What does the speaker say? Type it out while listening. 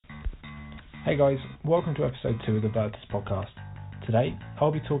Hey guys, welcome to episode 2 of the Virtus podcast. Today,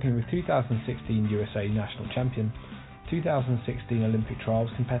 I'll be talking with 2016 USA National Champion, 2016 Olympic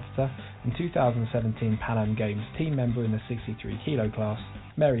Trials competitor, and 2017 Pan Am Games team member in the 63 kilo class,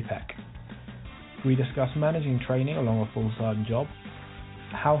 Mary Peck. We discuss managing training along a full-time job,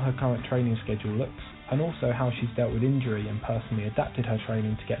 how her current training schedule looks, and also how she's dealt with injury and personally adapted her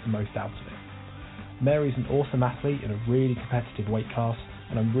training to get the most out of it. Mary's an awesome athlete in a really competitive weight class,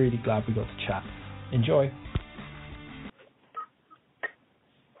 and I'm really glad we got to chat. Enjoy.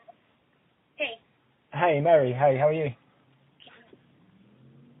 Hey. Hey Mary, hey, how are you?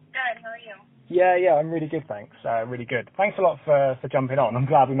 Good, how are you? Yeah, I'm really good, thanks. Really good. Thanks a lot for jumping on. I'm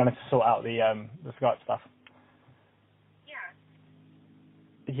glad we managed to sort out the Skype stuff.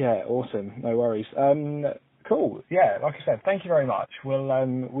 Yeah. Yeah, awesome. No worries. Cool. Yeah, like I said, thank you very much.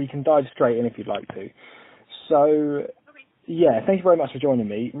 We can dive straight in if you'd like to. So, yeah, thank you very much for joining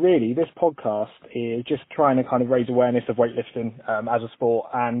me. Really, this podcast is just trying to kind of raise awareness of weightlifting as a sport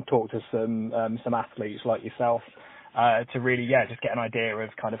and talk to some athletes like yourself to really, just get an idea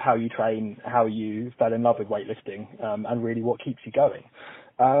of kind of how you train, how you fell in love with weightlifting, and really what keeps you going.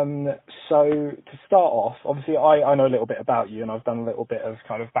 So to start off, obviously I know a little bit about you, and I've done a little bit of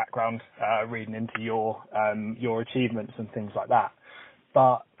kind of background reading into your achievements and things like that.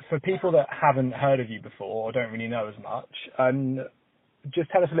 But for people that haven't heard of you before or don't really know as much,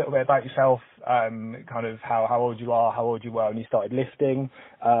 just tell us a little bit about yourself, kind of how old you are, how old you were when you started lifting,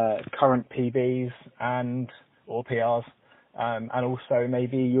 current PBs or PRs, and also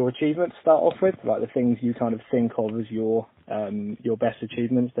maybe your achievements to start off with, like the things you kind of think of as your best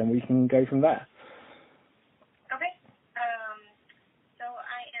achievements. Then we can go from there. Okay. So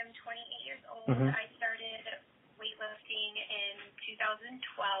I am 28 years old. Mm-hmm. I started weightlifting in 2012,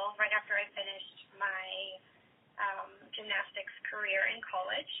 right after I finished my gymnastics career in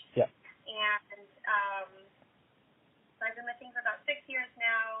college. Yeah. And so I've been lifting for about 6 years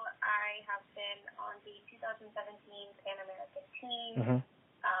now. I have been on the 2017 Pan American team, Mm-hmm.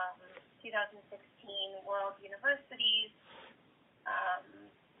 2016 World Universities.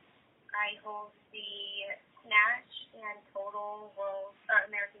 I hold the snatch and total world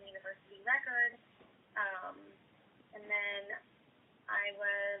American University record. And then I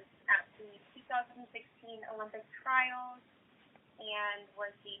was at the 2016 Olympic Trials and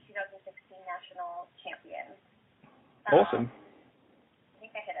was the 2016 National Champion. Awesome. I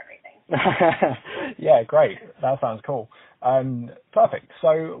think I hit everything. Yeah, great. That sounds cool. Perfect.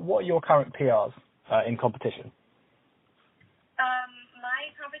 So what are your current PRs in competition?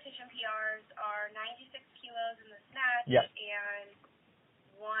 My competition PRs are 96 kilos in the snatch and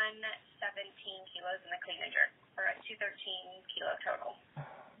 117 kilos in the clean and jerk, for a 213 kilo total.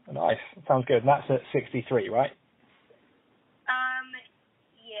 Nice. Sounds good. And that's at 63, right?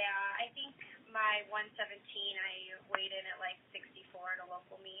 Yeah, I think my 117, I weighed in at like 64 at a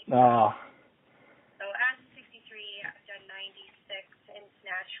local meet. Ah. So as a 63, I've done 96 in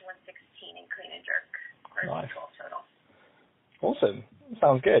snatch, 116 in clean and jerk, for a 12 total. Awesome.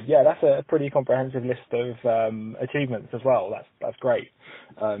 Sounds good. Yeah, that's a pretty comprehensive list of achievements as well. That's great.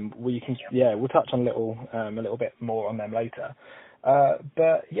 We'll touch on a little bit more on them later.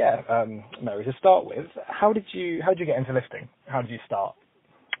 Mary, to start with, how did you get into lifting? How did you start?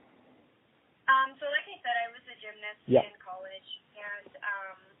 So like I said, I was a gymnast in college, and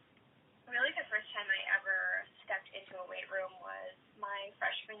really the first time I ever stepped into a weight room was my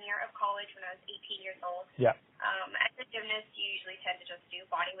freshman year of college when I was 18 years old. Yeah. As a gymnast, you usually tend to just do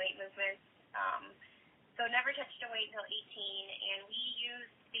body weight movements. So never touched a weight until 18, and we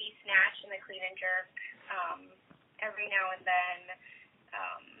used the snatch and the clean and jerk every now and then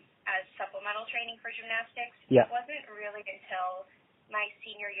as supplemental training for gymnastics. Yeah. It wasn't really until my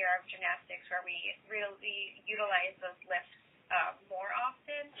senior year of gymnastics where we really utilized those lifts more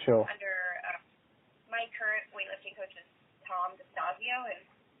often. Sure. Under my current weightlifting coach is Tom DeStazio, and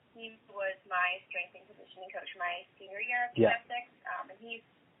he was my strength and conditioning coach my senior year of gymnastics, and he's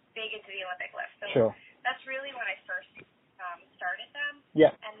big into the Olympic lift. So that's really when I first started them.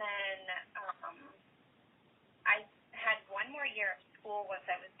 Yeah. And then I had one more year of school once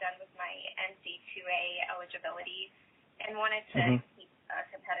I was done with my NC2A eligibility and wanted to keep a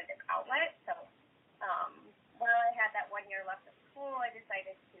competitive outlet. So while I had that 1 year left of school, I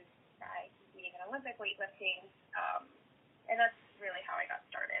decided to try competing in Olympic weightlifting, and that's really how I got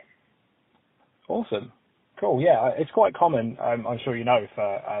started. Awesome. Cool. Yeah, it's quite common, I'm sure you know,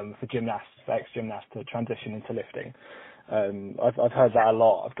 for ex-gymnasts to transition into lifting. I've heard that a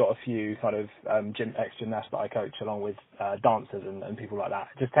lot. I've got a few kind of ex-gymnasts that I coach along with dancers and people like that.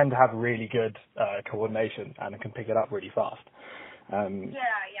 Just tend to have really good coordination and can pick it up really fast.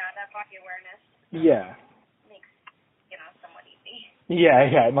 Yeah, that's that body awareness. Yeah. Makes, somewhat easy.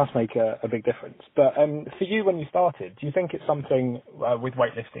 Yeah, it must make a big difference. But for you, when you started, do you think it's something with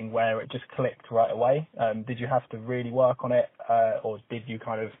weightlifting where it just clicked right away? Did you have to really work on it, or did you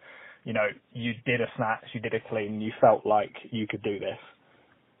kind of, you did a snatch, you did a clean, you felt like you could do this?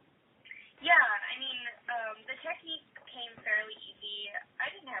 Yeah, I mean, the technique came fairly easy.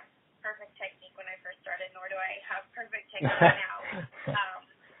 I didn't have perfect technique when I first started, nor do I have perfect technique now.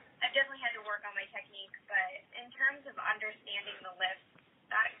 I've definitely had to work on my technique, but in terms of understanding the lift,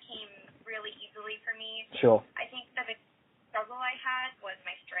 that came really easily for me. Sure. I think the big struggle I had was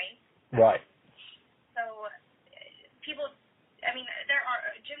my strength. Right. So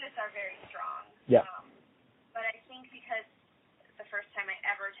gymnasts are very strong. Yeah. But I think because the first time I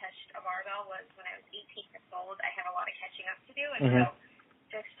ever touched a barbell was when I was 18 years old, I had a lot of catching up to do, and so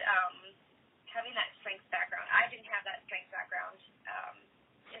just having that strength background, I didn't have that strength background.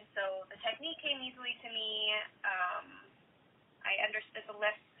 And so the technique came easily to me. I understood the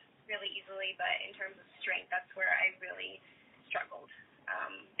lift really easily, but in terms of strength, that's where I really struggled.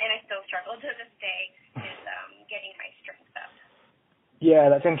 And I still struggle to this day is getting my strength up.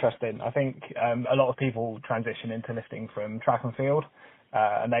 Yeah, that's interesting. I think a lot of people transition into lifting from track and field,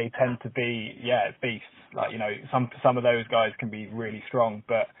 and they tend to be, beasts. Like, some of those guys can be really strong,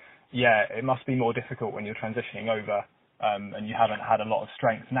 but yeah, it must be more difficult when you're transitioning over. And you haven't had a lot of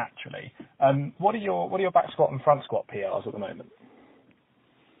strength naturally. What are your back squat and front squat PRs at the moment?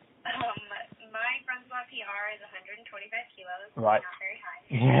 My front squat PR is 125 kilos. Right. Not very high.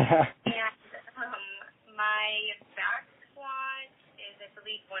 Yeah. And my back squat is, I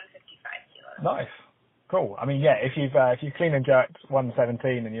believe, 155 kilos. Nice. Cool. I mean, if you clean and jerked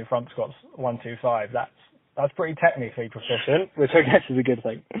 117 and your front squat's 125, that's pretty technically proficient, which I guess is a good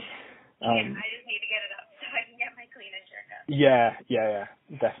thing. I just need to get it up so I can get my clean and jerk up. Yeah,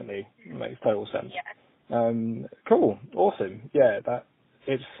 definitely makes total sense. Yeah. Cool, awesome. Yeah,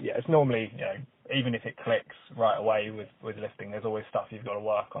 it's normally, even if it clicks right away with lifting, there's always stuff you've got to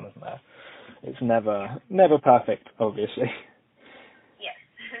work on, isn't there? It's never perfect, obviously. Yes.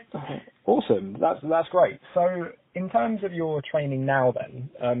 Awesome, that's great. So in terms of your training now then,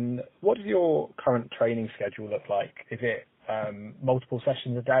 what does your current training schedule look like? Is it multiple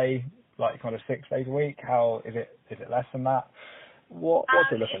sessions a day, like kind of 6 days a week? How is it less than that? What's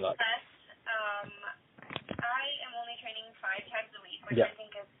it looking like? Less. I am only training 5 times a week, which I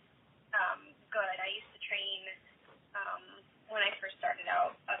think is good. I used to train when I first started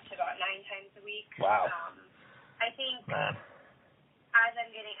out up to about 9 times a week. Wow. I think as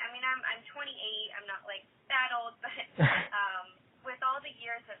I'm getting, I'm 28. I'm not like that old, but with all the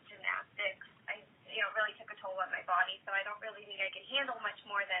years of gymnastics, I really took a toll on my body. So I don't really think I can handle much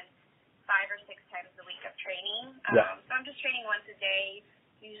more than 5 or 6 times a week of training. So I'm just training once a day,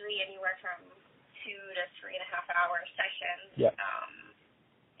 usually anywhere from 2 to 3.5 hour sessions. Yeah.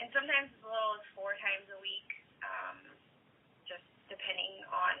 And sometimes as little as 4 times a week, just depending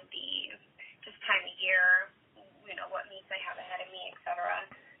on the time of year, what meets I have ahead of me, etc.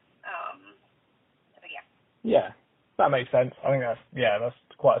 So yeah. Yeah, that makes sense. I think that's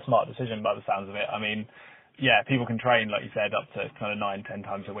quite a smart decision by the sounds of it. I mean, people can train, like you said, up to kind of 9-10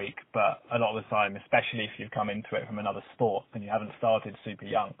 times a week, but a lot of the time, especially if you've come into it from another sport and you haven't started super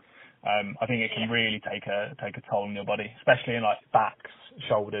young, I think it can really take a toll on your body, especially in like backs,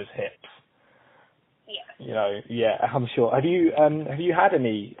 shoulders, hips. I'm sure. Have you had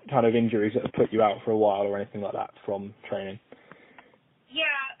any kind of injuries that have put you out for a while or anything like that from training?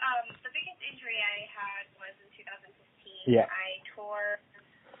 Yeah, the biggest injury I had was in 2015. Yeah. I tore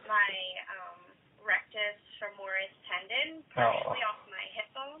my rectus femoris tendon partially off my hip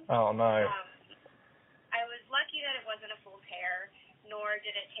bone. Oh no. I was lucky that it wasn't a full tear, nor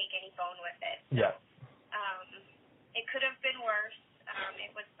did it take any bone with it. So, yeah. It could have been worse.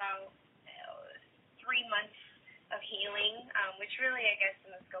 It was about 3 months of healing, which really, I guess,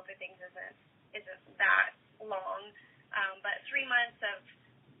 in the scope of things isn't that long. But 3 months of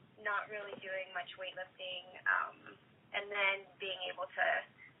not really doing much weightlifting, and then being able to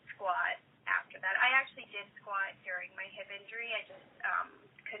squat after that. I actually did squat during my hip injury. I just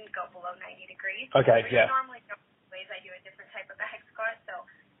couldn't go below 90 degrees. Okay, which normally don't ways I do a different type of back squat, so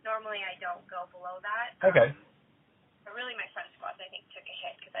normally I don't go below that. Okay. But really my front squats, I think, took a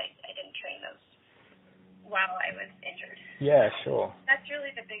hit because I didn't train those while I was injured. Yeah, sure. That's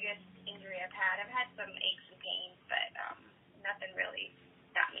really the biggest injury I've had. I've had some aches and pains, but nothing really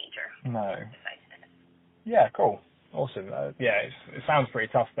that major. No. Besides that. Yeah, cool. Awesome. It sounds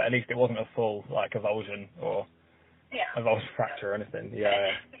pretty tough, but at least it wasn't a full avulsion or avulsion fracture or anything.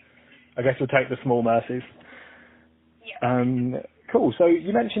 Yeah. I guess we'll take the small mercies. Yeah. Cool. So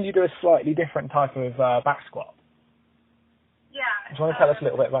you mentioned you do a slightly different type of back squat. Yeah. Do you want to tell us a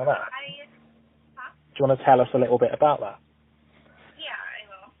little bit about that? Huh? Do you want to tell us a little bit about that? Yeah, I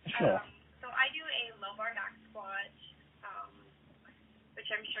will. Sure. So I do a low bar back squat,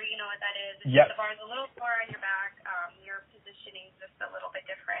 which I'm sure you know what that is. It's Yep. The bar's a little lower on your back. Your positioning is just a little bit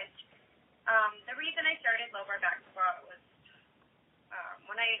different. The reason I started low bar back squat was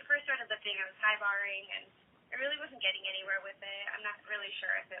when I first started lifting, I was high barring, and I really wasn't getting anywhere with it. I'm not really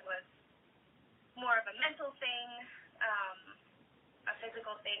sure if it was more of a mental thing, a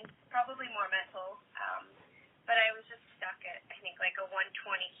physical thing, probably more mental. But I was just stuck at, I think, like a 120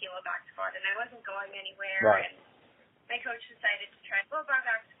 kilo back squat, and I wasn't going anywhere. Right. And my coach decided to try low bar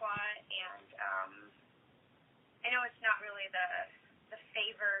back squat, and I know it's not really the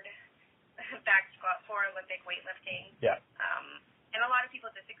favored back squat for Olympic weightlifting. Yeah. And a lot of people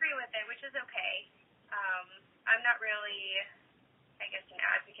disagree with it, which is okay. I'm not really, I guess, an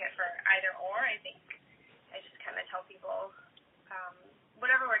advocate for either or. I think I just kind of tell people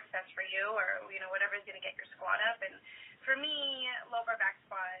whatever works best for you, or whatever is going to get your squat up. And for me, low bar back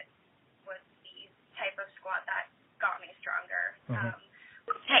squat was the type of squat that got me stronger. Mm-hmm.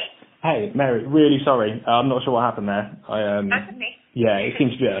 Hey, Mary, really sorry. I'm not sure what happened there. That's okay. Yeah, it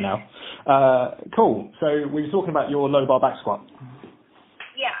seems to be better now. Cool. So we were talking about your low bar back squat.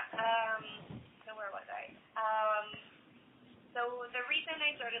 Yeah. So where was I? So the reason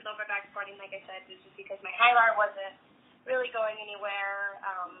I started low bar back squatting, like I said, was just because my high bar wasn't really going anywhere,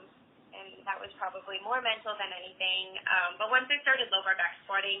 and that was probably more mental than anything. But once I started low bar back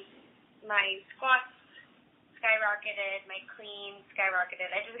squatting, my squats skyrocketed, my clean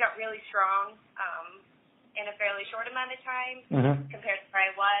skyrocketed. I just got really strong in a fairly short amount of time compared to where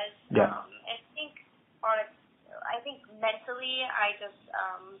I was. Yeah. And I think mentally, I just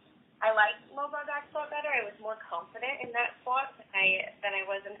I liked low bar back squat better. I was more confident in that squat than I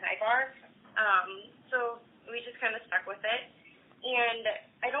was in high bar. So we just kind of stuck with it, and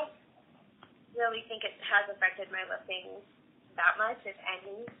I don't really think it has affected my lifting that much, if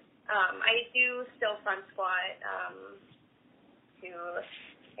any. I do still front squat to,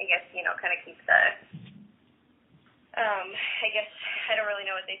 I guess, kind of keep the, I guess, I don't really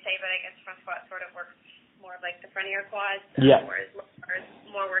know what they say, but I guess front squat sort of works more like the front of your quads, whereas low bar is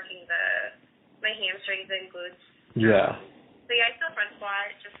more working my hamstrings and glutes. Yeah. So yeah, I still front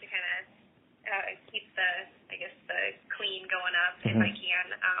squat just to kind of keep the clean going up if I can.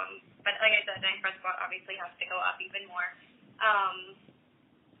 But like I said, my front squat obviously has to go up even more.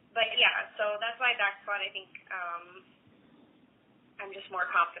 But yeah, so that's why back squat, I think I'm just more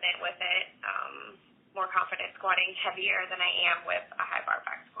confident with it, more confident squatting heavier than I am with a high bar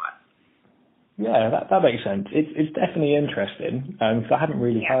back squat. Yeah, that makes sense. It's definitely interesting, because I haven't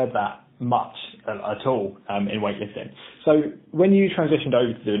really heard that much at all in weightlifting. So when you transitioned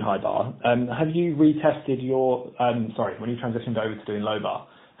over to doing high bar, have you retested your, when you transitioned over to doing low bar,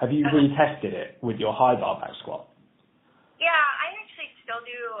 have you retested it with your high bar back squat? Yeah, I actually still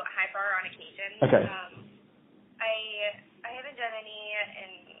do high bar on occasion. Okay. I haven't done any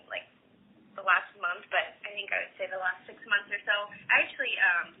in like the last month, but I think I would say the last 6 months or so. I actually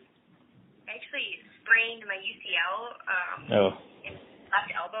sprained my UCL in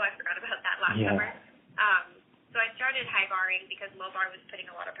left elbow. I forgot about that last summer. So I started high barring because low bar was putting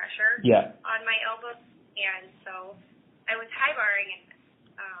a lot of pressure on my elbow, and so I was high barring, and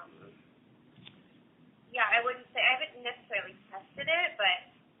I wouldn't say I haven't necessarily tested it, but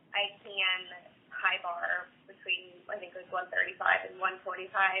I can high bar between, I think, like 135 and 145.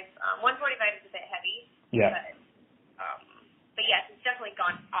 145 is a bit heavy. Yeah. But yes, it's definitely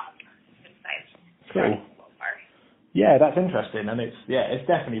gone up since I've started low bar. Yeah, that's interesting, and it's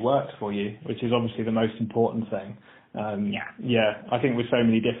definitely worked for you, which is obviously the most important thing. I think with so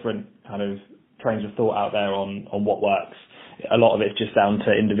many different kind of trains of thought out there on what works, a lot of it's just down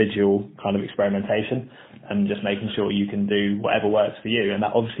to individual kind of experimentation and just making sure you can do whatever works for you, and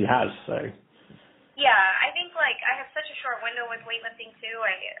that obviously has. So. Yeah, I think I have such a short window with weightlifting too.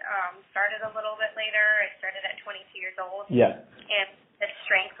 I started a little bit later. I started at 22 years old. Yeah. And the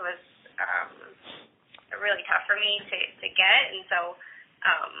strength was really tough for me to get, and so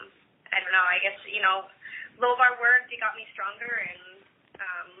I don't know. I guess low bar worked. It got me stronger, and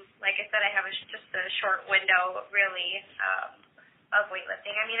like I said, I have just a short window really of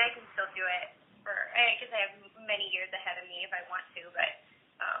weightlifting. I mean, I can still do it I guess I have many years ahead of me if I want to, but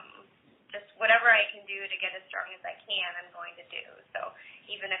just whatever I can do to get as strong as I can, I'm going to do. So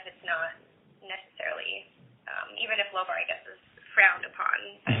even if it's not necessarily, even if low bar, I guess, is frowned upon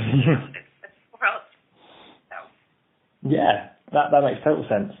in the world. So. Yeah, that makes total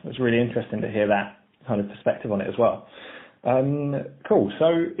sense. It's really interesting to hear that kind of perspective on it as well. Cool. So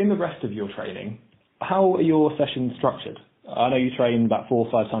in the rest of your training, how are your sessions structured? I know you train about 4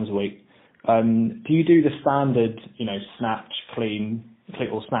 or 5 times a week. Do you do the standard, snatch, clean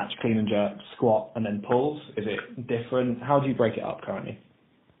and jerk, squat, and then pulls? Is it different? How do you break it up currently?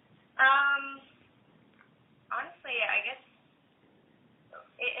 Honestly, I guess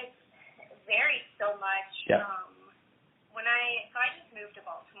it varies so much. Yeah. I just moved to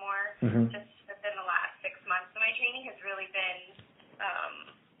Baltimore just within the last 6 months, so my training has really been,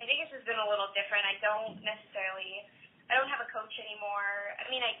 I think it's just been a little different. I don't have a coach anymore. I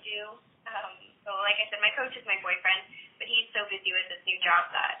mean, I do. So like I said, my coach is my boyfriend, but he's so busy with his new job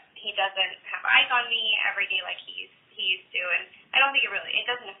that he doesn't have eyes on me every day like he used to, and I don't think it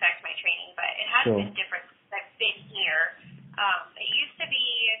doesn't affect my training, but it has been different since I've been here. It used to be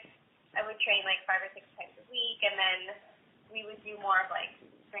I would train like 5 or 6 times a week, and then we would do more of like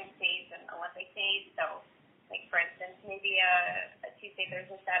strength days and Olympic days. So like for instance, maybe a Tuesday,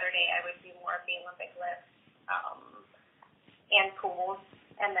 Thursday, Saturday, I would do more of the Olympic lifts and pools,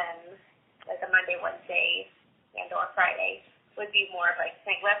 and then like a Monday, Wednesday, and or Friday would be more of like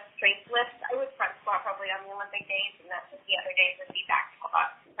strength lifts. I would front squat probably on the Olympic days, and that's the other days would be back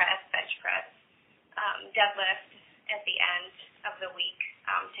squat, press, bench press, deadlift at the end of the week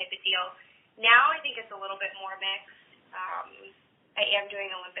type of deal. Now I think it's a little bit more mixed. I am doing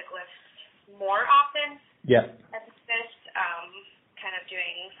Olympic lifts more often. Yeah. At the fist, kind of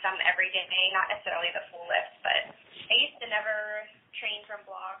doing some every day, not necessarily the full lift, but I used to never train from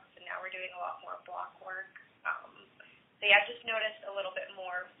blocks, and now we're doing a lot more block work. So yeah, I've just noticed a little bit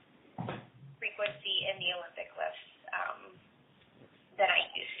more frequency in the Olympic lifts than I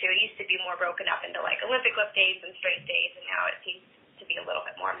used to. It used to be more broken up into like Olympic lift days and straight days, and now it seems to be a little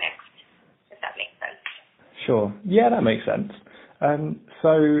bit more mixed, if that makes sense. Sure. Yeah, that makes sense.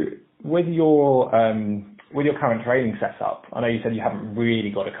 So with your current training setup, I know you said you haven't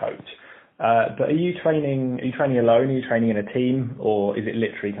really got a coach, but are you training alone? Are you training in a team, or is it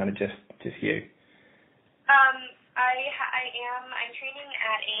literally kind of just you? I'm training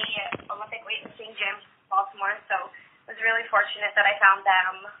at a Olympic weightlifting gym in Baltimore, so I was really fortunate that I found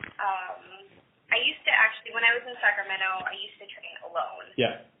them. I used to actually, when I was in Sacramento, I used to train alone.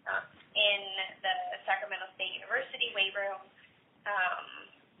 Yeah. In the Sacramento State University weight room,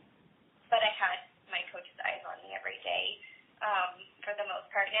 but I had my coach's eyes on me every day for the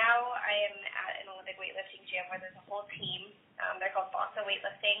most part. Now I am at an Olympic weightlifting gym where there's a whole team. They're called Boston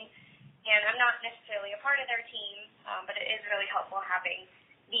Weightlifting, and I'm not necessarily a part of their team, but it is really helpful having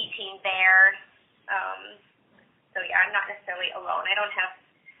the team there. So yeah, I'm not necessarily alone. I don't have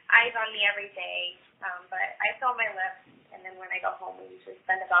eyes on me every day, but I film my lifts, and then when I go home, we usually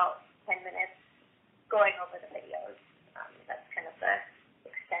spend about 10 minutes going over the videos. That's kind of the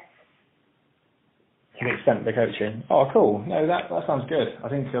extent. Yeah. The extent of the coaching. Oh, cool. No, that sounds good. I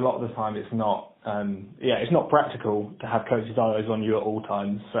think a lot of the time it's not, it's not practical to have coaches' eyes on you at all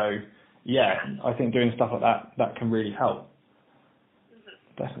times. So, yeah, I think doing stuff like that can really help.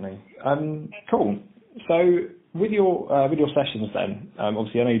 Mm-hmm. Definitely. Cool. So with your sessions then,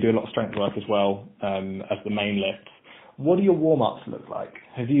 obviously I know you do a lot of strength work as well as the main lifts. What do your warm-ups look like?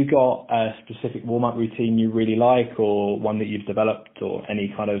 Have you got a specific warm-up routine you really like, or one that you've developed, or any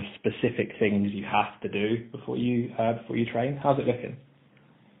kind of specific things you have to do before you train? How's it looking?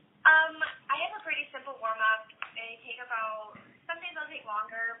 I have a pretty simple warm-up. They take some days they'll take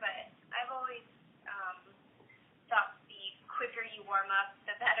longer, but I've always thought the quicker you warm up,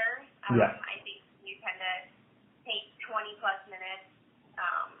 the better. Yeah. I think you kind of take 20 plus minutes.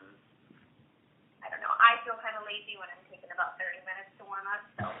 I don't know. I feel kind of lazy when I'm taking about 30 minutes to warm up.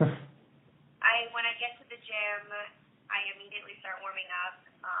 So when I get to the gym, I immediately start warming up.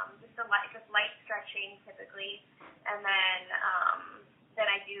 Just light stretching typically, and then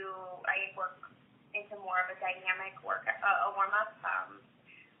I work into more of a dynamic warm up.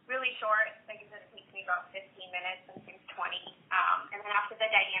 Really short. Like I said, it takes me about 15 minutes, sometimes 20. And then after the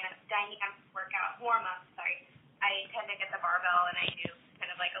dynamic workout warm up, I tend to get the barbell and I do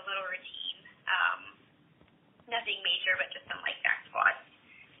kind of like a little routine. Nothing major, but just some like back squats,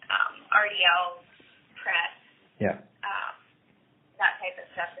 RDL, press, that type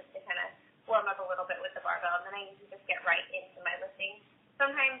of stuff, just to kind of warm up a little bit with the barbell, and then I usually just get right into my lifting.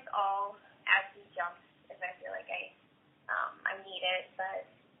 Sometimes I'll add some jumps if I feel like I need it,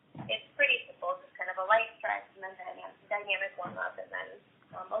 but it's pretty simple, just kind of a light stretch, and then dynamic warm up, and then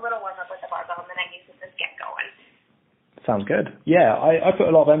a little warm up with the barbell, and then I usually just get going. Sounds good. Yeah, I put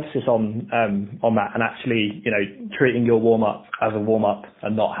a lot of emphasis on that, and actually, treating your warm up as a warm up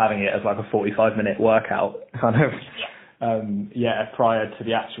and not having it as like a 45-minute workout kind of. Yeah. Prior to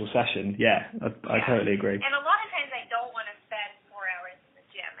the actual session. Yeah, I totally agree. And a lot of times I don't want to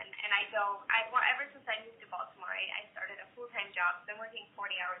I'm working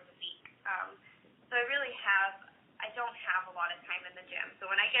 40 hours a week. So I don't have a lot of time in the gym. So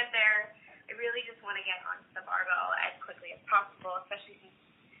when I get there, I really just want to get onto the barbell as quickly as possible, especially since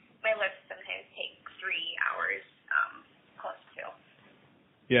my lifts sometimes take 3 hours, close to.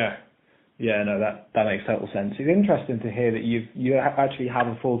 Yeah. Yeah, no, that makes total sense. It's interesting to hear that you actually have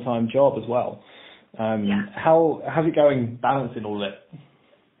a full-time job as well. Yeah. How's it going balancing all of it?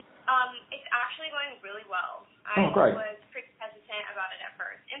 It's actually going really well. Oh, great. I was pretty hesitant about it at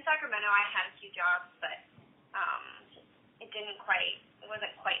first. In Sacramento, I had a few jobs, but it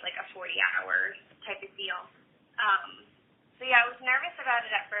wasn't quite like a 40-hour type of deal. So yeah, I was nervous about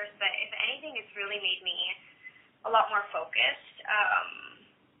it at first, but if anything, it's really made me a lot more focused.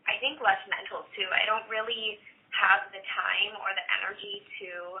 I think less mental too. I don't really have the time or the energy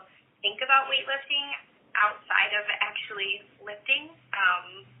to think about weightlifting outside of actually lifting.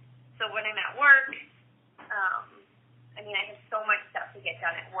 So when I'm at work, I have so much stuff to get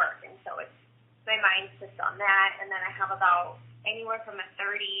done at work, and so my mind's just on that, and then I have about anywhere from a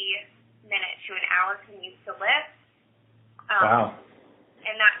 30-minute to an hour commute to lift. Wow.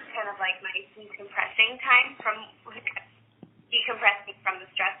 And that's kind of like my decompressing time from the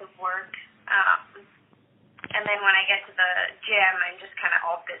stress of work. And then when I get to the gym, I'm just kind of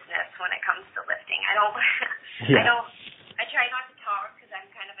all business when it comes to lifting. I try not to talk because I'm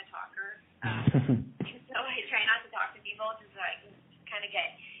kind of a talker. So I try not to talk to people just so I can kind of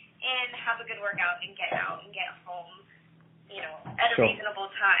get in, have a good workout, and get out and get home, at a reasonable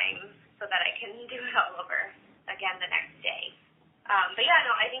time so that I can do it all over again the next day. But yeah,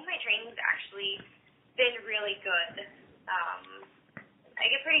 no, I think my training's actually been really good. I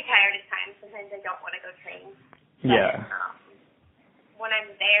get pretty tired at times. Sometimes I don't want to go train. But, Yeah. When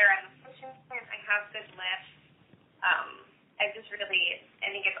I'm there, I'm efficient. I have good lifts. I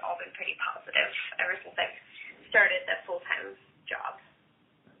think it's all been pretty positive ever since I've started the full-time job.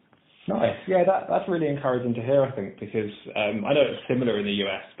 Nice. Yeah, that's really encouraging to hear, I think, because I know it's similar in the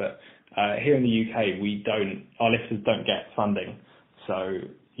US, but here in the UK, our lifters don't get funding. So,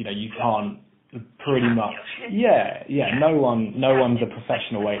 you can't pretty much. Yeah. No one's a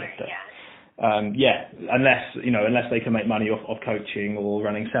professional weightlifter. Unless they can make money off coaching or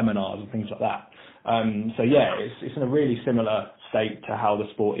running seminars and things like that. It's in a really similar state to how the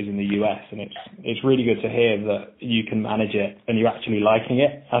sport is in the US, and it's really good to hear that you can manage it and you're actually liking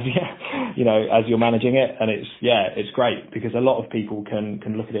it as you're managing it, and it's great because a lot of people can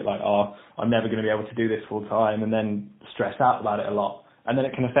look at it like, I'm never going to be able to do this full time, and then stress out about it a lot, and then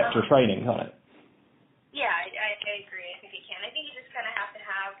it can affect your training, can't it? Yeah, I agree. I think it can. I think you just kind of have to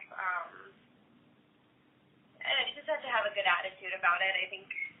have a good attitude about it. I think,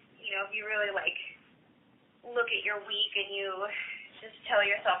 if you really look at your week and you just tell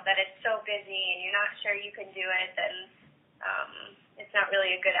yourself that it's so busy and you're not sure you can do it, then it's not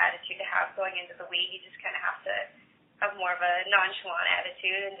really a good attitude to have going into the week. You just kind of have to have more of a nonchalant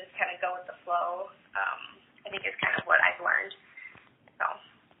attitude and just kind of go with the flow. I think it's kind of what I've learned. So.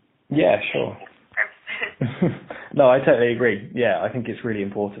 Yeah, sure. No, I totally agree. Yeah, I think it's really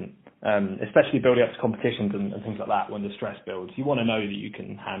important, especially building up to competitions and things like that. When the stress builds, you want to know that you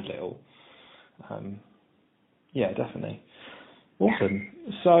can handle it all. Yeah, definitely. Awesome.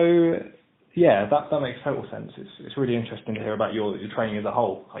 So, yeah, that makes total sense. It's really interesting to hear about your training as a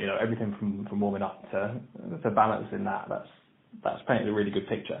whole. Everything from warming up to balancing that. That's painting a really good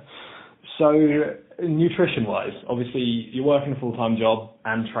picture. So, nutrition-wise, obviously you're working a full-time job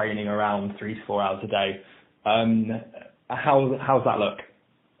and training around 3 to 4 hours a day. How's that look?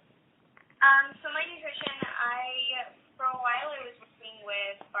 So my nutrition, for a while I was working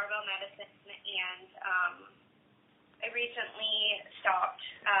with barbell medicine, and I recently stopped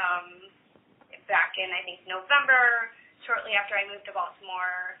back in, I think, November, shortly after I moved to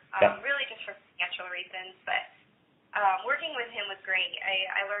Baltimore, really just for financial reasons, but working with him was great.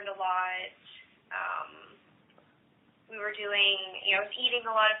 I learned a lot. We were doing, I was eating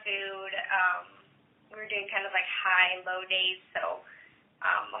a lot of food. We were doing kind of like high-low days, so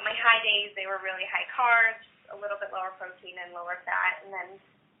on my high days, they were really high carbs, a little bit lower protein and lower fat, and then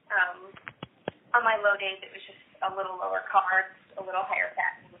on my low days, it was just a little lower carbs, a little higher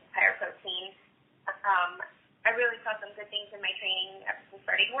fat, and higher protein. I really saw some good things in my training ever since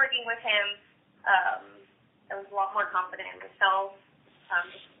starting working with him. I was a lot more confident in myself,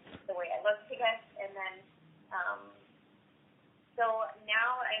 just the way I looked, I guess, and then so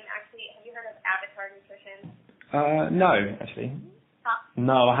now I'm actually, have you heard of Avatar Nutrition? No, actually. Huh?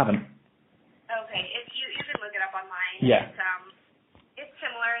 No, I haven't. Okay, if you can look it up online. Yeah. It's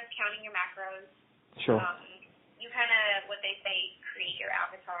similar. It's counting your macros. Sure. You kind of, what they say, create your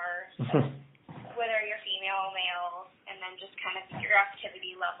avatar, whether you're female, male, and then just kind of your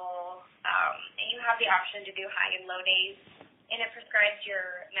activity level, and you have the option to do high and low days, and it prescribes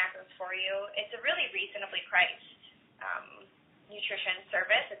your macros for you. It's a really reasonably priced nutrition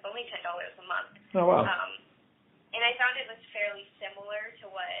service. It's only $10 a month. Oh, wow. And I found it was fairly similar to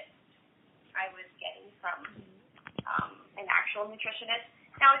what I was getting from an actual nutritionist.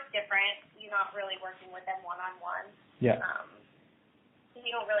 Now it's different. You're not really working with them one-on-one. Yeah.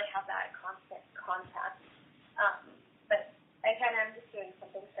 You don't really have that constant contact. But I kind of am just doing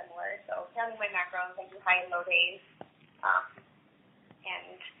something similar. So counting my macros, I do high and low days,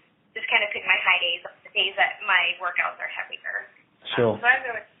 and just kind of pick my high days, the days that my workouts are heavier. Sure. So I'm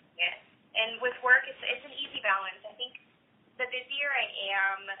really doing it. And with work, it's an easy balance. I think the busier I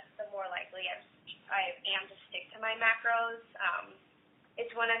am, the more likely I am to stick to my macros. It's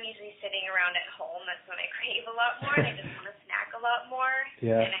when I'm usually sitting around at home that's when I crave a lot more and I just want to snack a lot more.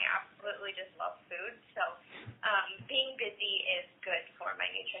 Yeah. And I absolutely just love food. So being busy is good for my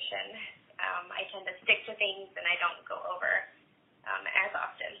nutrition. I tend to stick to things and I don't go over as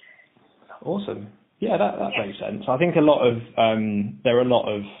often. So. Awesome. Yeah, that makes sense. I think there are a lot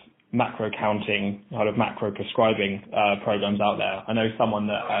of macro counting, kind of macro prescribing programs out there. I know someone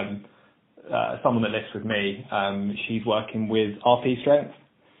that lives with me. She's working with RP Strength.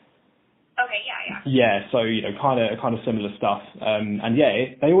 Okay, yeah. Yeah, so kind of similar stuff. And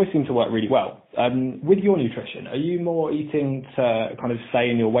yeah, they always seem to work really well. With your nutrition, are you more eating to kind of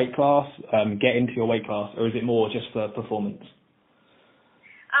stay in your weight class, get into your weight class, or is it more just for performance?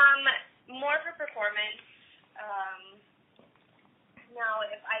 More for performance. Now,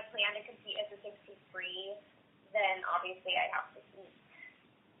 if I plan to compete as a 63, then obviously I have to eat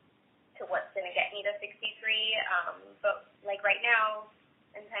to what's going to get me to 63. But like right now,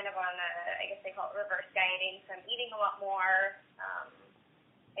 I'm kind of on I guess they call it reverse dieting, so I'm eating a lot more.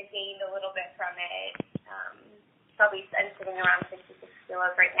 I gained a little bit from it. Probably I'm sitting around 66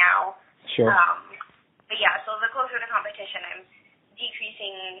 kilos right now. Sure. But yeah, so the closer to competition, I'm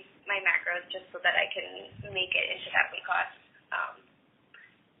decreasing my macros just so that I can make it into that weight class,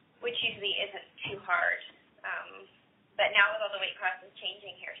 which usually isn't too hard. But now with all the weight classes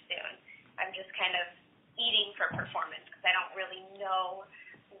changing here soon, I'm just kind of eating for performance because I don't really know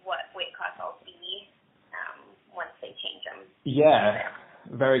what weight class I'll be once they change them. Yeah,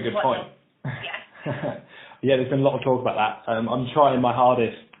 very good point. Yeah. Yeah, there's been a lot of talk about that. I'm trying my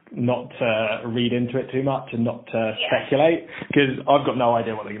hardest not to read into it too much and not to speculate because I've got no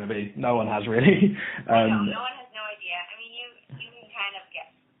idea what they're going to be. No one has really. No one has no idea. I mean, you can kind of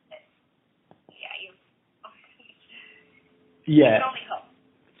guess it. Yeah, you can only hope.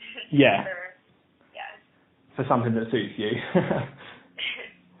 Yeah. Yeah. For something that suits you.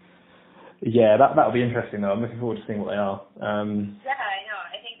 Yeah, that'll be interesting though. I'm looking forward to seeing what they are. Yeah, I know.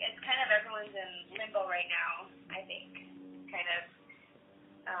 I think it's kind of everyone's in limbo right now. I think kind of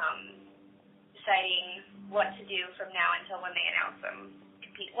deciding what to do from now until when they announce them.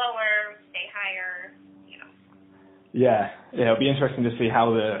 Compete lower, stay higher, Yeah, it'll be interesting to see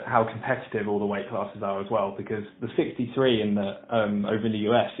how competitive all the weight classes are as well, because the 63 in the over in the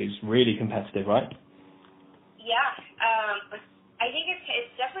US is really competitive, right? Yeah, I think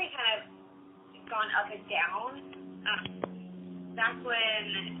it's definitely kind of gone up and down. Back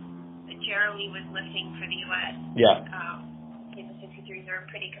when Jeremy was lifting for the US, the 63s were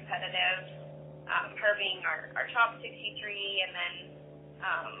pretty competitive. Her being our top 63, and then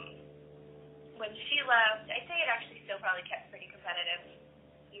when she left, I'd say it actually still probably kept pretty competitive.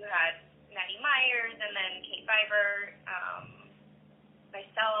 You had Maddie Myers, and then Kate Biber,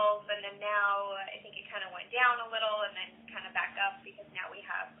 myself, and then now I think it kind of went down a little and then kind of back up because now we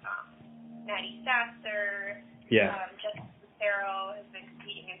have Maddie Sasser. Jessica Farrell has been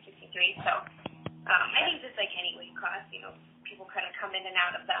competing in 63. So I think just like any weight class, people kind of come in and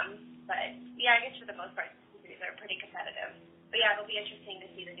out of them. But yeah, I guess for the most part, 63s are pretty competitive. But yeah, it'll be interesting to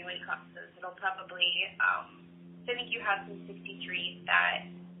see the new weight classes. It'll probably, I think you have some 63s that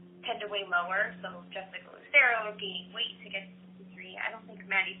tend to weigh lower. So Jessica Lucero gaining weight to get to 63. I don't think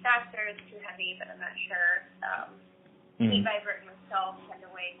Maddie Sasser is too heavy, but I'm not sure. Kate Vibert and myself tend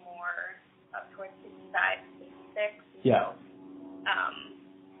to weigh more up towards 65, 66. Yeah. So,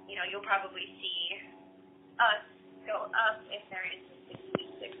 you'll probably see us go up if there is a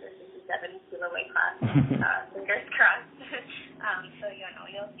 66 or 67 kilo weight class. Fingers crossed. So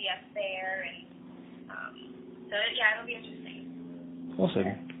you'll see us there, and so yeah, it'll be interesting.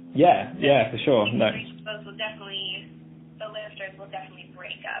 Awesome. Yeah, for sure. No. The lifters will definitely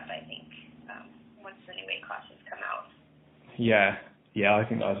break up, I think, once the new weight classes come out. Yeah, I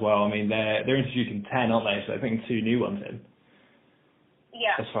think that as well. I mean, they're introducing 10, aren't they? So I think 2 new ones in.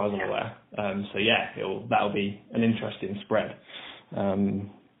 Yeah. As far as I'm aware. So yeah, that'll be an interesting spread.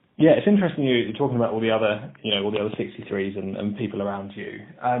 Yeah, it's interesting you're talking about all the other 63s and people around you.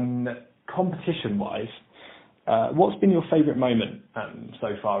 Competition-wise, what's been your favourite moment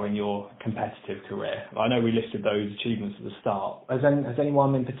so far in your competitive career? I know we listed those achievements at the start. Has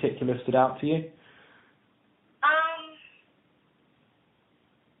anyone in particular stood out to you?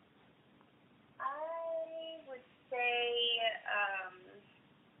 I would say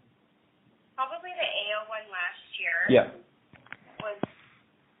probably the AO one last year. Yeah. Was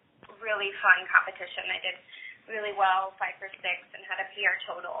really fun competition. I did really well, 5 for 6, and had a PR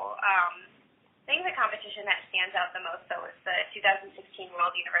total. I think the competition that stands out the most, though, is the 2016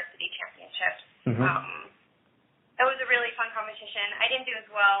 World University Championships. Mm-hmm. It was a really fun competition. I didn't do as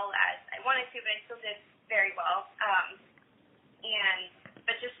well as I wanted to, but I still did very well.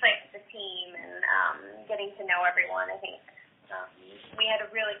 But just like the team and getting to know everyone, I think we had a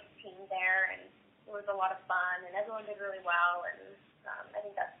really good team there, and it was a lot of fun, and everyone did really well, and I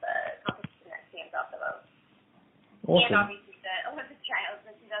think that's the competition that stands out the most. Awesome. And obviously the Olympic trials,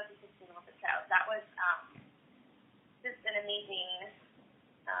 the 2016 Olympic trials, that was just an amazing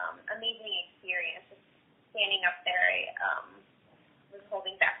experience. Just standing up there, I was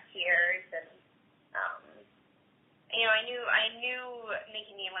holding back tears, and I knew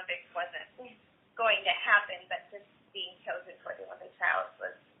making the Olympics wasn't going to happen, but just being chosen for the Olympic trials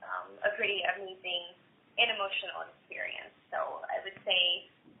was a pretty amazing and emotional experience. So I would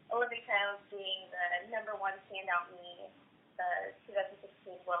say Olympic trials being the number one standout me, the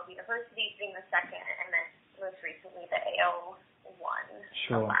 2016 World University being the second, and then most recently the AO one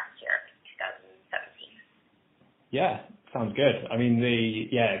Sure. last year, 2017. Yeah, sounds good. I mean, the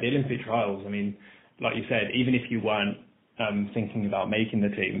Olympic trials, I mean, like you said, even if you weren't thinking about making the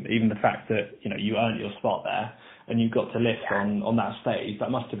team, even the fact that, you earned your spot there and you got to lift on that stage, that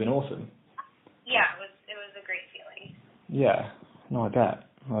must have been awesome. Yeah, it was a great feeling. Yeah, no, I bet.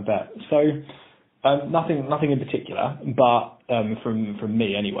 So, nothing in particular, but from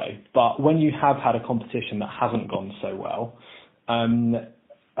me anyway. But when you have had a competition that hasn't gone so well,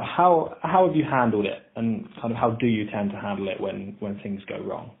 how have you handled it, and kind of how do you tend to handle it when things go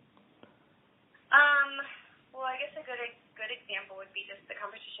wrong? Well, I guess a good example would be just the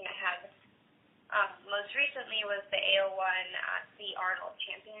competition I had most recently was the AO1 at the Arnold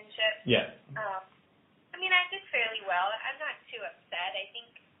Championship. Yeah. I mean, I did fairly well. I'm not too upset. I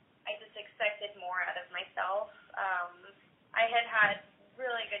think I just expected more out of myself. I had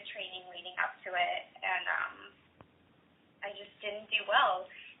really good training leading up to it, and I just didn't do well.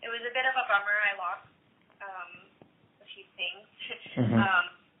 It was a bit of a bummer. I lost a few things,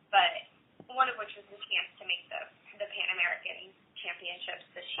 but one of which was the chance to make the Pan American Championships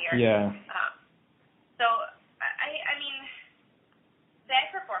this year. Yeah. So I mean, bad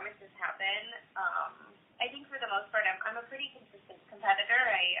performances happen. I think for the most part, I'm a pretty consistent competitor.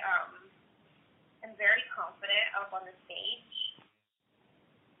 I am very confident up on the stage.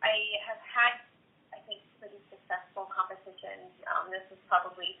 I have had, I think, pretty successful competitions. This was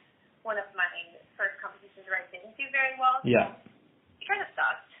probably one of my first competitions where I didn't do very well. Yeah. It kind of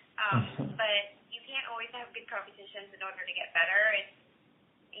sucked. But you can't always have good competitions in order to get better. It's,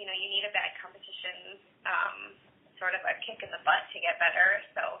 you need a bad competition, sort of a kick in the butt to get better.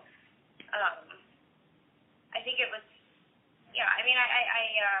 So, I think it was, I mean,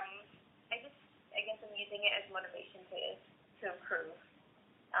 I guess I'm using it as motivation to improve.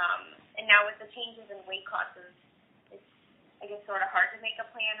 And now with the changes in weight classes, it's, I guess, sort of hard to make a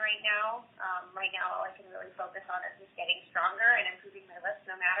plan right now. Right now, all I can really focus on is just getting stronger and improving my lifts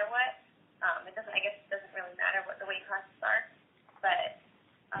no matter what. It doesn't really matter what the weight classes are. But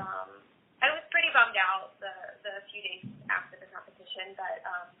I was pretty bummed out the few days after the competition, but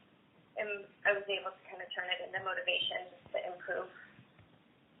I was able to kind of turn it into motivation just to improve.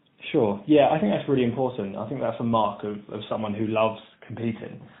 Sure. Yeah, I think that's really important. I think that's a mark of someone who loves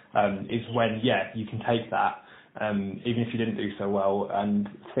competing, is when, you can take that, even if you didn't do so well, and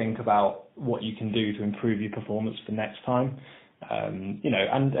think about what you can do to improve your performance for next time, and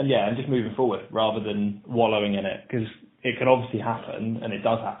just moving forward rather than wallowing in it, because it can obviously happen, and it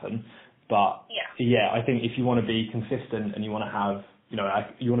does happen, but I think if you want to be consistent and you want to have,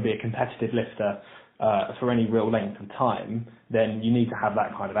 you want to be a competitive lifter for any real length of time, then you need to have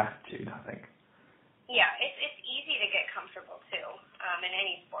that kind of attitude, I think. Yeah, it's easy to get comfortable too, in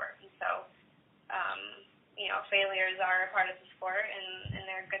any sport, and so failures are a part of the sport, and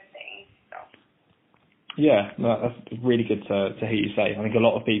they're good things. So. Yeah, no, that's really good to hear you say. I think a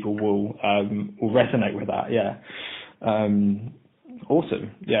lot of people will resonate with that. Yeah,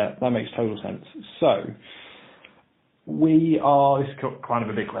 awesome. Yeah, that makes total sense. So this is kind of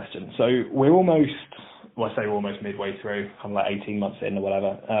a big question. So we're almost well, I say we're almost midway through, kind of like 18 months in or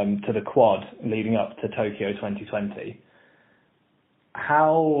whatever, to the quad leading up to Tokyo 2020.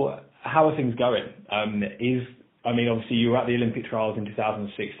 How are things going? Obviously you were at the Olympic trials in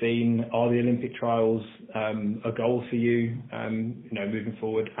 2016. Are the Olympic trials a goal for you, moving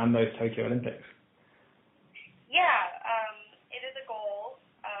forward, and those Tokyo Olympics? Yeah, it is a goal.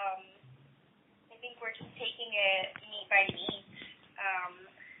 I think we're just taking it meet by meet.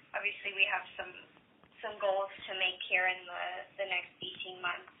 Obviously, we have some goals to make here in the next 18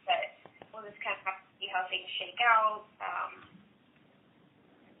 months, but we'll just kind of have to see how things shake out,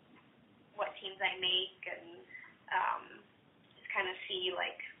 what teams I make, and just kind of see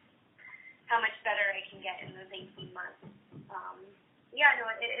like how much better I can get in those 18 months.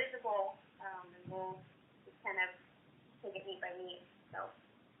 It is a goal, and we'll just kind of take it meet by meet. So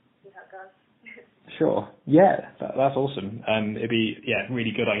see how it goes. Sure. Yeah, that's awesome. It'd be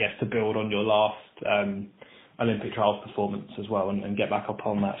really good, I guess, to build on your last Olympic trials performance as well and get back up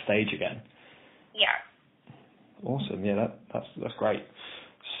on that stage again. Yeah. Awesome. Yeah, that's great.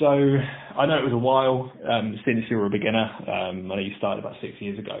 So I know it was a while since you were a beginner. I know you started about 6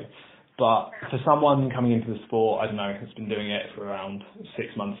 years ago. But for someone coming into the sport, I don't know, has been doing it for around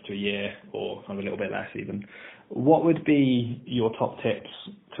 6 months to a year, or kind of a little bit less even, what would be your top tips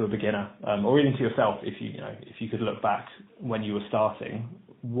to a beginner, or even to yourself, if you could look back when you were starting?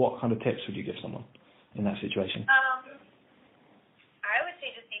 What kind of tips would you give someone in that situation? I would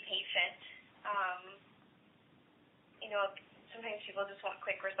say just be patient. Sometimes people just want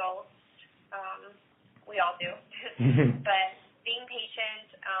quick results. We all do. But being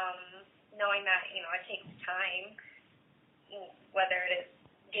patient, knowing that, it takes time, whether it is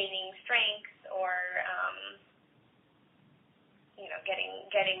gaining strength or,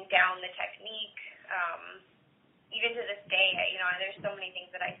 getting down the technique. Even to this day, there's so many things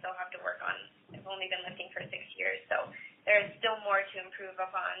that I still have to work on. I've only been lifting for 6 years, so there's still more to improve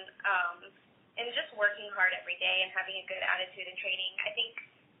upon. And just working hard every day and having a good attitude in training. I think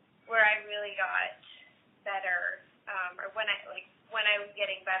where I really got better, or when I was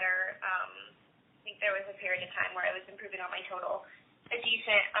getting better, I think there was a period of time where I was improving on my total a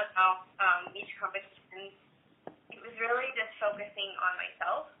decent amount each competition. It was really just focusing on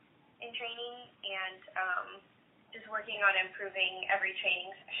myself in training and just working on improving every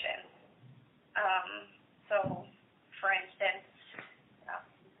training session. So, for instance,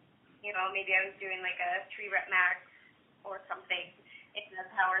 maybe I was doing like a 3-rep max or something in the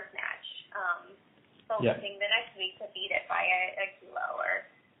power snatch. Focusing the next week to beat it by a kilo, or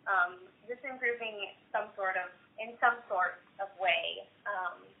just improving in some sort of way.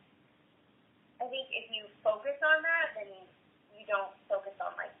 I think if you focus on that, then you don't focus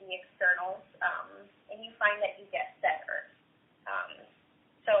on like the externals, and you find that you get better.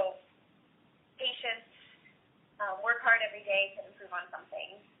 So patience, work hard every day to improve on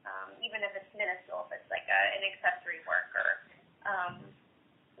something, even if it's minuscule, if it's like an accessory work, or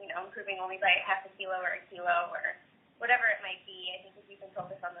improving only by half a kilo or a kilo or whatever it might be. I think if you can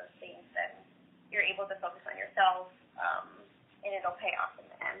focus on those things, then you're able to focus on yourself, and it'll pay off in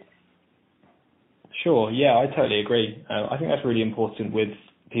the end. Sure, yeah, I totally agree. I think that's really important with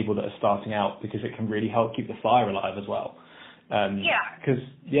people that are starting out, because it can really help keep the fire alive as well. Because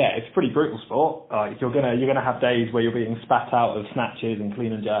it's a pretty brutal sport. You're gonna have days where you're being spat out of snatches and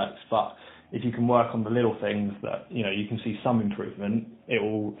clean and jerks, but if you can work on the little things that you can see some improvement, it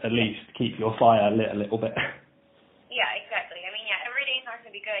will at least keep your fire lit a little bit. Yeah, exactly. Every day's not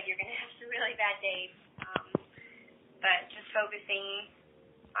gonna be good. You're gonna have some really bad days, but just focusing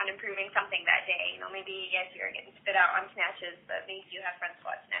on improving something that day. Maybe yes, you're getting spit out on snatches, but maybe you have front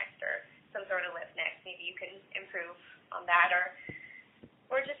squats next or some sort of lift next. Maybe you can improve on that,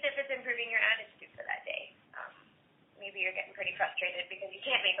 or just if it's improving your attitude for that day. Maybe you're getting pretty frustrated because you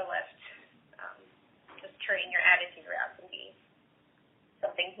can't make a lift. Just turning your attitude around can be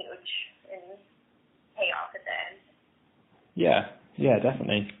something huge and pay off at the end. Yeah,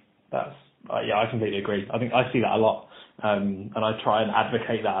 definitely. I completely agree. I think I see that a lot. And I try and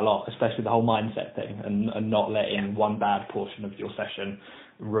advocate that a lot, especially the whole mindset thing, and not letting one bad portion of your session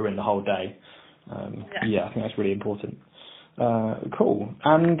ruin the whole day. I think that's really important. Cool.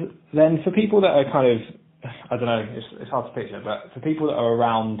 And then for people that are kind of, I don't know, it's hard to picture, but for people that are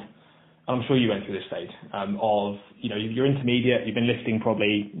around, I'm sure you went through this stage of, you're intermediate, you've been lifting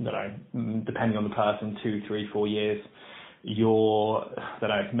probably, depending on the person, 2, 3, 4 years. You're,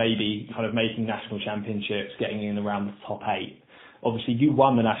 maybe kind of making national championships, getting in around the top 8. Obviously, you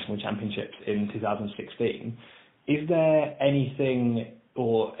won the national championships in 2016. Is there anything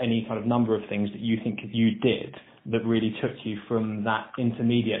or any kind of number of things that you think you did that really took you from that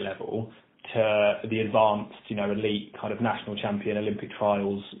intermediate level to the advanced, elite kind of national champion Olympic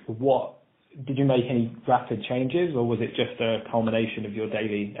trials, did you make any rapid changes, or was it just a culmination of your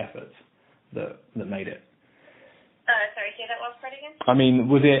daily efforts that made it? Sorry, say that last part again? I mean,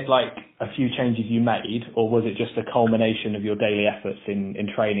 was it like a few changes you made, or was it just a culmination of your daily efforts in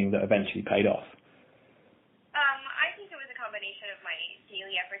training that eventually paid off? I think it was a combination of my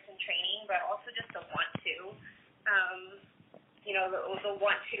daily efforts in training, but also just the want to. The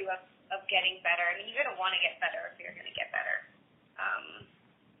want to of getting better. I mean, you're going to want to get better if you're going to get better.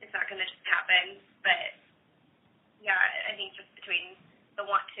 It's not going to just happen. But, yeah, I think just between the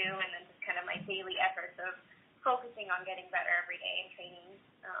want to and then just kind of my daily efforts of focusing on getting better every day and training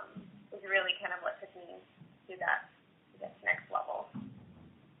is really kind of what took me to that next level.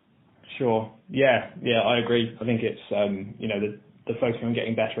 Sure. Yeah, I agree. I think it's, the focusing on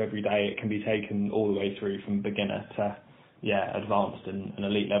getting better every day, it can be taken all the way through from beginner to, advanced and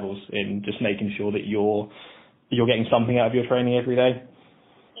elite levels in just making sure that you're getting something out of your training every day.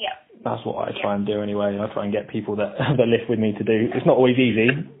 Yeah. That's what I try and do anyway. I try and get people that lift with me to do. It's not always easy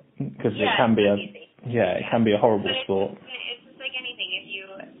because it can be it can be a horrible sport. It's just like anything. If you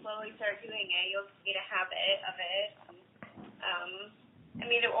slowly start doing it, you'll get a habit of it. I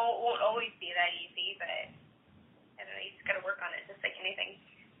mean, it won't always be that easy, but I don't know. You just got to work on it, just like anything.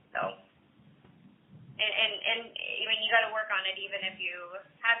 So. And I mean, you got to work on it even if you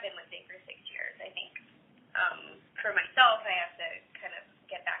have been lifting for 6 years. I think for myself, I have to kind of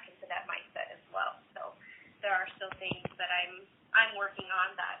get back into that mindset as well. So there are still things that I'm working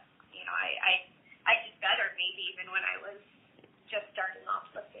on that I did better maybe even when I was just starting off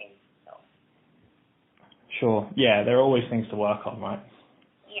lifting. So. Sure. Yeah, there are always things to work on, right?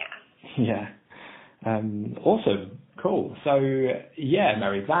 Yeah. Yeah. Awesome. Cool. So yeah,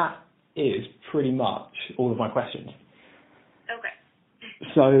 Mary, that is pretty much all of my questions. Okay.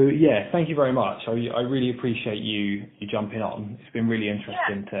 So yeah, thank you very much. I really appreciate you jumping on. It's been really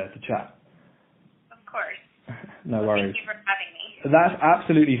interesting to chat. Of course. No worries. Thank you for having me. That's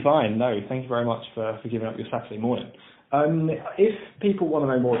absolutely fine. No, thank you very much for giving up your Saturday morning. If people want to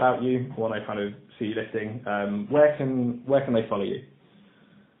know more about you, want to kind of see you lifting, where can they follow you?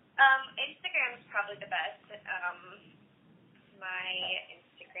 Instagram is probably the best. My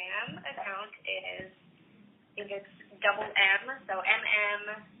Instagram account is, I think it's M, so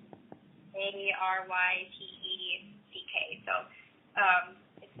MMARYPECK. So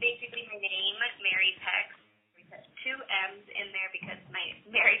it's basically my name, Mary Peck. We put 2 M's in there because my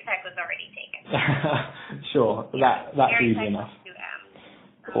Mary Peck was already taken. Sure, that's Mary easy Peck enough. With 2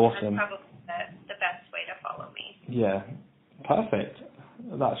 M's. Awesome. That's probably the best way to follow me. Yeah, perfect.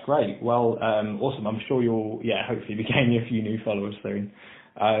 That's great. Well, awesome. I'm sure you'll, hopefully be gaining a few new followers soon.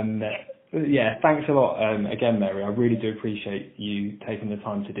 Thanks a lot again, Mary. I really do appreciate you taking the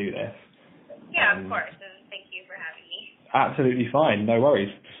time to do this. Yeah, of course, and thank you for having me. Absolutely fine. No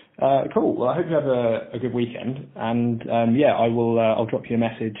worries. Cool. Well, I hope you have a good weekend, and I'll drop you a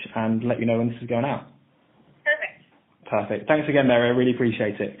message and let you know when this is going out. Perfect. Thanks again, Mary. I really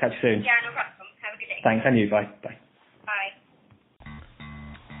appreciate it. Catch you soon. Yeah, no problem. Have a good day. Thanks, and you. Bye. Bye. Bye.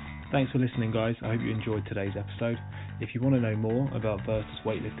 Thanks for listening, guys. I hope you enjoyed today's episode. If you want to know more about Virtus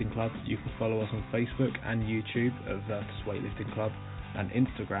Weightlifting Club, you can follow us on Facebook and YouTube at Virtus Weightlifting Club and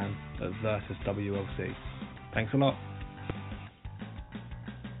Instagram at Virtus WLC. Thanks a lot.